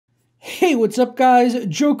Hey, what's up guys?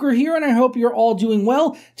 Joker here, and I hope you're all doing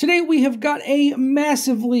well. Today we have got a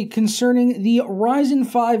massive leak concerning the Ryzen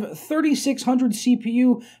 5 3600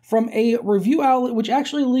 CPU from a review outlet, which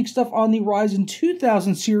actually leaked stuff on the Ryzen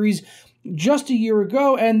 2000 series just a year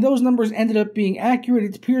ago, and those numbers ended up being accurate.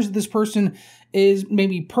 It appears that this person is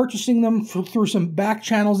maybe purchasing them through some back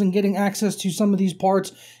channels and getting access to some of these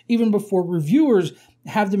parts even before reviewers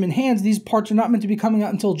have them in hands. These parts are not meant to be coming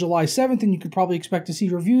out until July 7th, and you could probably expect to see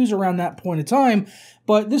reviews around that point in time.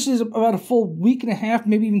 But this is about a full week and a half,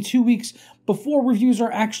 maybe even 2 weeks before reviews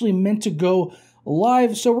are actually meant to go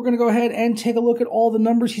live. So we're going to go ahead and take a look at all the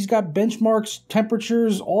numbers. He's got benchmarks,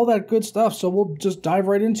 temperatures, all that good stuff. So we'll just dive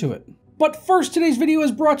right into it. But first, today's video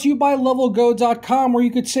is brought to you by LevelGo.com, where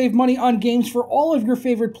you could save money on games for all of your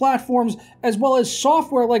favorite platforms, as well as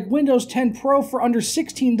software like Windows 10 Pro for under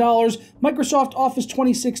 $16, Microsoft Office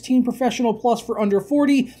 2016 Professional Plus for under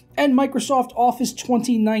 $40, and Microsoft Office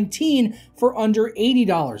 2019 for under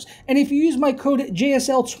 $80. And if you use my code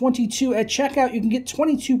JSL22 at checkout, you can get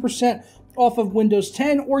 22% off of Windows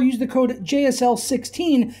 10, or use the code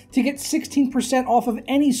JSL16 to get 16% off of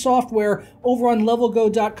any software over on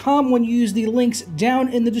LevelGo.com when you use the links down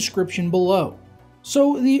in the description below.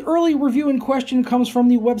 So the early review in question comes from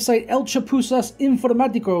the website El Chapuzas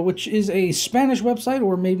Informático, which is a Spanish website,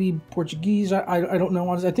 or maybe Portuguese. I don't know.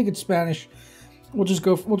 I think it's Spanish. We'll just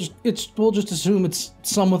assume it's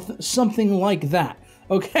something like that.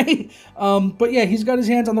 Okay, but yeah, he's got his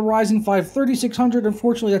hands on the Ryzen 5 3600.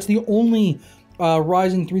 Unfortunately, that's the only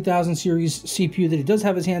Ryzen 3000 series CPU that he does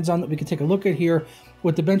have his hands on that we can take a look at here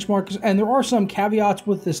with the benchmarks. And there are some caveats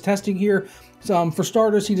with this testing here. For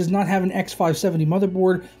starters, he does not have an X570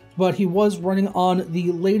 motherboard, but he was running on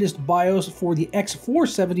the latest BIOS for the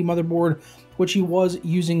X470 motherboard, which he was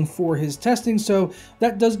using for his testing. So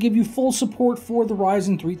that does give you full support for the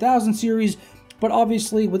Ryzen 3000 series. But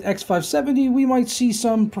obviously, with X570, we might see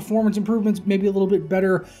some performance improvements, maybe a little bit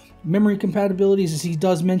better memory compatibilities, as he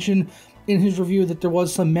does mention in his review that there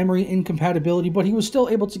was some memory incompatibility, but he was still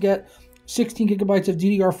able to get 16 gigabytes of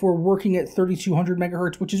DDR4 working at 3200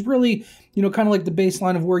 megahertz, which is really, kind of like the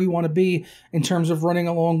baseline of where you want to be in terms of running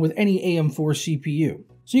along with any AM4 CPU.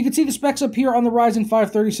 So you can see the specs up here on the Ryzen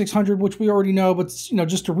 5 3600, which we already know, but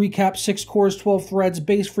just to recap: 6 cores, 12 threads,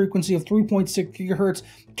 base frequency of 3.6 gigahertz,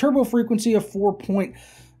 turbo frequency of 4.2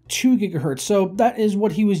 gigahertz. So that is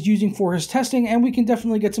what he was using for his testing, and we can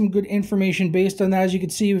definitely get some good information based on that. As you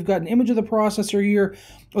can see, we've got an image of the processor here,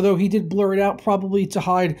 although he did blur it out probably to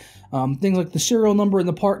hide things like the serial number and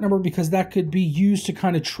the part number, because that could be used to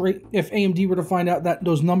kind of trace, if AMD were to find out that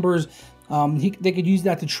those numbers, they could use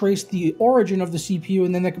that to trace the origin of the CPU,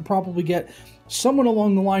 and then they could probably get someone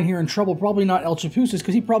along the line here in trouble. Probably not El Chapuzas,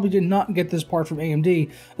 because he probably did not get this part from AMD,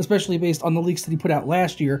 especially based on the leaks that he put out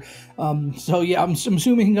last year. So yeah, I'm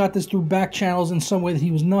assuming he got this through back channels in some way that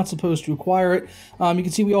he was not supposed to acquire it. You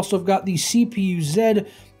can see we also have got the CPU-Z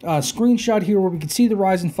screenshot here, where we can see the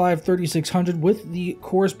Ryzen 5 3600 with the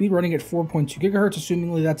core speed running at 4.2 gigahertz,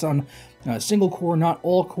 assumingly that's on single core, not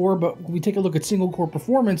all core. But when we take a look at single core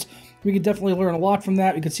performance, we could definitely learn a lot from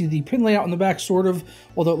that. We could see the pin layout in the back, sort of,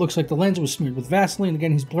 although it looks like the lens was smeared with Vaseline.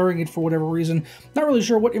 Again, he's blurring it for whatever reason. Not really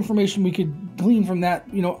sure what information we could glean from that,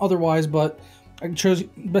 otherwise, but I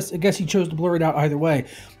guess he chose to blur it out either way.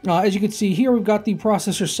 As you can see here, we've got the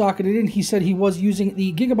processor socketed in. He said he was using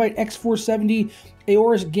the Gigabyte X470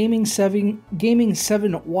 Aorus Gaming 7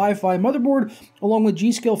 Wi-Fi motherboard, along with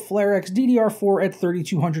G-Skill FlareX DDR4 at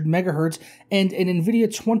 3200 megahertz, and an NVIDIA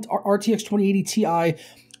RTX 2080 Ti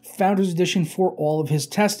Founders Edition for all of his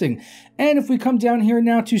testing. And if we come down here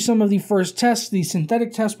now to some of the first tests, the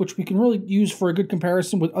synthetic test, which we can really use for a good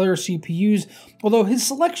comparison with other CPUs, although his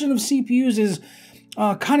selection of CPUs is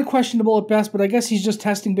kind of questionable at best, but I guess he's just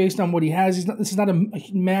testing based on what he has. This is not a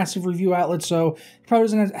massive review outlet, so he probably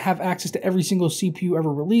doesn't have access to every single CPU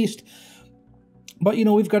ever released. But,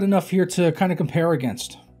 we've got enough here to kind of compare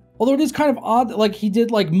against. Although it is kind of odd that he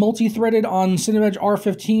did multi-threaded on Cinebench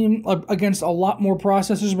R15 against a lot more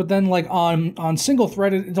processors, but then on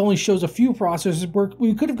single-threaded, it only shows a few processors, where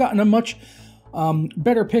we could have gotten a much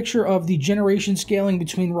better picture of the generation scaling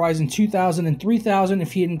between Ryzen 2000 and 3000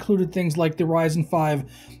 if he had included things like the Ryzen 5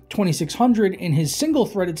 2600 in his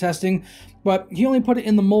single-threaded testing, but he only put it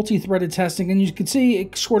in the multi-threaded testing, and you can see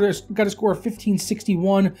it got a score of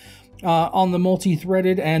 1561 on the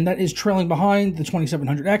multi-threaded, and that is trailing behind the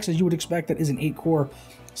 2700X, as you would expect. That is an 8-core,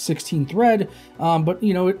 16-thread, but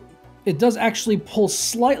it does actually pull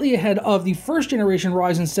slightly ahead of the first generation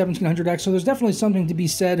Ryzen 1700X, so there's definitely something to be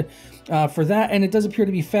said for that, and it does appear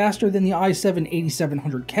to be faster than the i7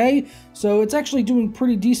 8700K, so it's actually doing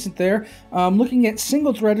pretty decent there. Looking at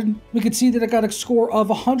single-threaded, we could see that it got a score of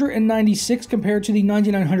 196 compared to the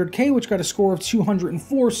 9900K, which got a score of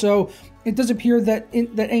 204, so it does appear that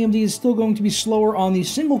AMD is still going to be slower on the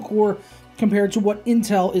single-core compared to what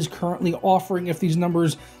Intel is currently offering, if these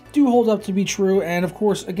numbers do hold up to be true. And of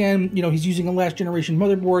course, again, you know, he's using a last generation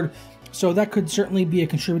motherboard, so that could certainly be a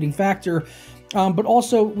contributing factor. But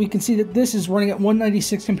also, we can see that this is running at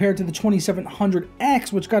 196 compared to the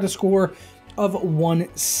 2700X, which got a score of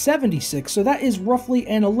 176. So that is roughly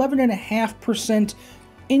an 11.5%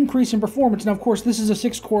 increase in performance. Now, of course, this is a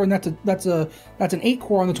 6-core, and that's an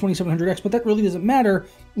 8-core on the 2700X, but that really doesn't matter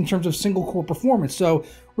in terms of single-core performance. So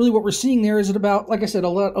really what we're seeing there is at about, like I said,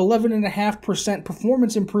 11.5%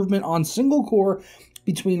 performance improvement on single-core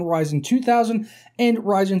between Ryzen 2000 and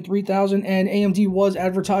Ryzen 3000, and AMD was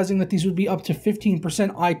advertising that these would be up to 15%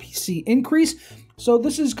 IPC increase. So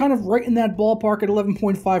this is kind of right in that ballpark at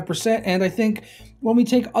 11.5%, and I think when we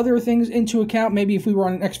take other things into account, maybe if we were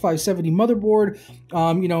on an X570 motherboard,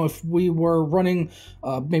 you know, if we were running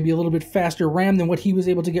maybe a little bit faster RAM than what he was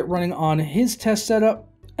able to get running on his test setup,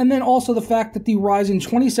 and then also the fact that the Ryzen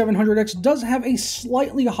 2700X does have a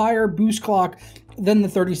slightly higher boost clock than the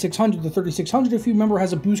 3600. The 3600, if you remember,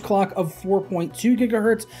 has a boost clock of 4.2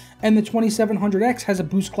 gigahertz, and the 2700X has a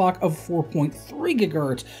boost clock of 4.3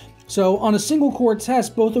 gigahertz. So on a single core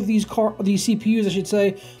test, both of these CPUs, I should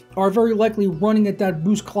say, are very likely running at that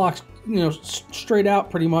boost clock, you know, straight out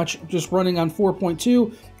pretty much, just running on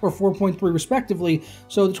 4.2 or 4.3 respectively.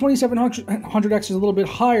 So the 2700X is a little bit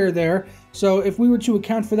higher there. So if we were to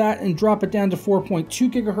account for that and drop it down to 4.2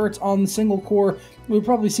 gigahertz on the single core, we would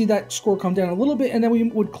probably see that score come down a little bit, and then we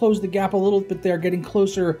would close the gap a little bit there, getting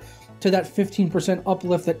closer to that 15%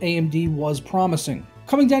 uplift that AMD was promising.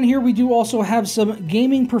 Coming down here, we do also have some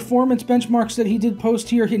gaming performance benchmarks that he did post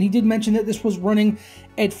here, and he did mention that this was running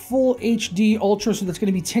at full HD Ultra, so that's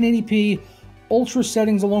going to be 1080p Ultra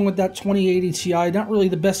settings along with that 2080 Ti. Not really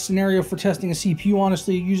the best scenario for testing a CPU,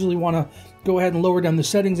 honestly. You usually want to go ahead and lower down the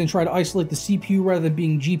settings and try to isolate the CPU rather than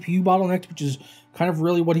being GPU bottlenecked, which is kind of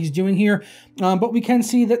really what he's doing here. But we can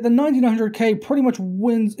see that the 9900K pretty much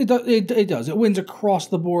wins. It wins across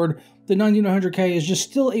the board. The 9900K is just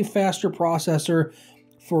still a faster processor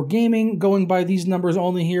for gaming. Going by these numbers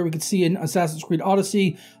only here, we could see in Assassin's Creed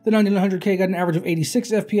Odyssey, the 9900K got an average of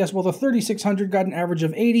 86 FPS, while the 3600 got an average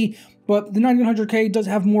of 80, but the 9900K does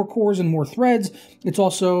have more cores and more threads. It's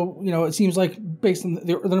also, you know, it seems like, based on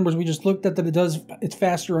the numbers we just looked at, that it's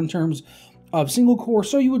faster in terms of single core,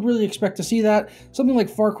 so you would really expect to see that. Something like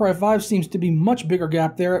Far Cry 5 seems to be much bigger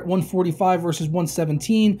gap there at 145 versus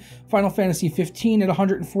 117, Final Fantasy 15 at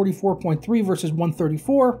 144.3 versus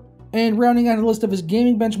 134, and rounding out a list of his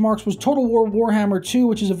gaming benchmarks was Total War Warhammer 2,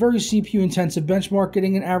 which is a very CPU-intensive benchmark,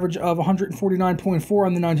 getting an average of 149.4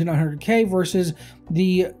 on the 9900K versus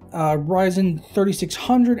the Ryzen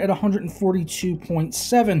 3600 at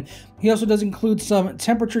 142.7. He also does include some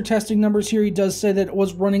temperature testing numbers here. He does say that it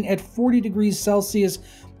was running at 40 degrees Celsius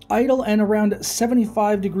idle and around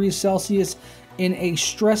 75 degrees Celsius in a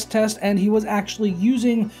stress test, and he was actually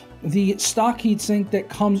using the stock heatsink that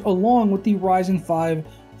comes along with the Ryzen 5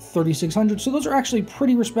 3600. So those are actually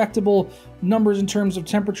pretty respectable numbers in terms of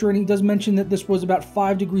temperature, and he does mention that this was about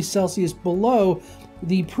 5 degrees Celsius below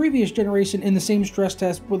the previous generation in the same stress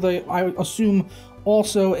test with I assume,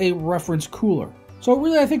 also a reference cooler. So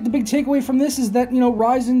really, I think the big takeaway from this is that, you know,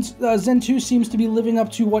 Ryzen's Zen 2 seems to be living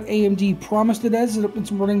up to what AMD promised it as.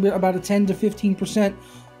 It's running about a 10 to 15%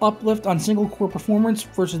 uplift on single core performance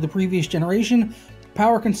versus the previous generation.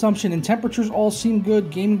 Power consumption and temperatures all seem good.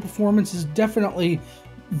 Gaming performance is definitely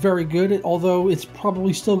very good, although it's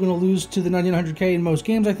probably still going to lose to the 9900K in most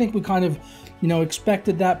games. I think we kind of, you know,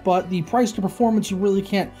 expected that, but the price to performance you really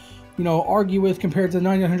can't, you know, argue with compared to the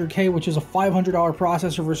 9900K, which is a $500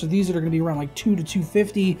 processor, versus these that are going to be around like $200 to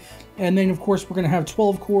 $250. And then of course we're going to have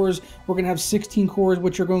 12 cores, we're going to have 16 cores,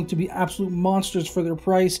 which are going to be absolute monsters for their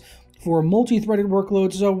price for multi-threaded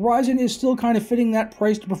workloads. So Ryzen is still kind of fitting that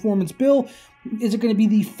price to performance bill. Is it going to be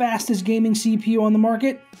the fastest gaming CPU on the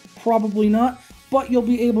market? Probably not. But you'll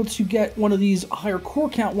be able to get one of these higher core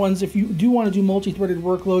count ones if you do want to do multi-threaded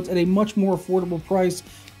workloads at a much more affordable price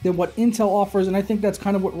than what Intel offers, and I think that's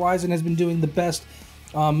kind of what Ryzen has been doing the best,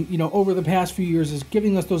 you know, over the past few years, is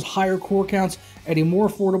giving us those higher core counts at a more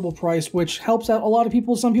affordable price, which helps out a lot of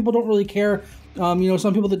people. Some people don't really care, you know,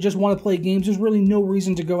 some people that just want to play games, there's really no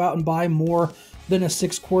reason to go out and buy more than a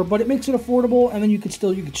 6-core, but it makes it affordable, and then you could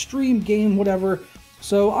stream, game, whatever,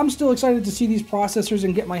 So I'm still excited to see these processors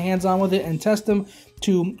and get my hands on with it and test them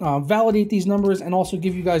to validate these numbers and also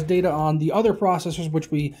give you guys data on the other processors, which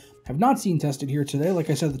we have not seen tested here today. Like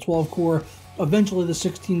I said, the 12-core, eventually the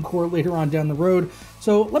 16-core later on down the road.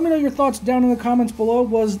 So let me know your thoughts down in the comments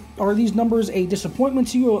below. Are these numbers a disappointment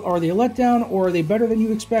to you? Are they a letdown? Or are they better than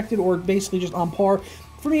you expected? Or basically just on par?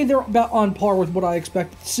 For me, they're about on par with what I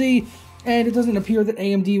expected to see. And it doesn't appear that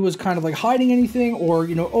AMD was kind of like hiding anything or,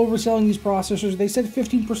 you know, overselling these processors. They said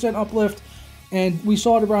 15% uplift, and we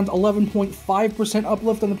saw it around 11.5%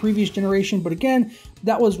 uplift on the previous generation. But again,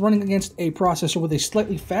 that was running against a processor with a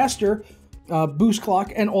slightly faster boost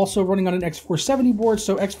clock and also running on an X470 board.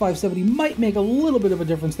 So X570 might make a little bit of a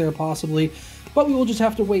difference there possibly, but we will just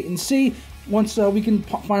have to wait and see once we can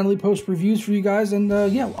finally post reviews for you guys. And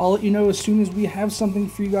yeah, I'll let you know as soon as we have something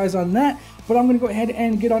for you guys on that. But I'm going to go ahead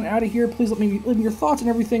and get on out of here. Please leave me your thoughts and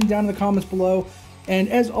everything down in the comments below. And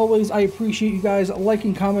as always, I appreciate you guys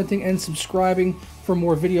liking, commenting, and subscribing for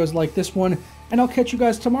more videos like this one. And I'll catch you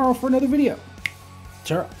guys tomorrow for another video.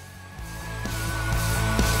 Ciao.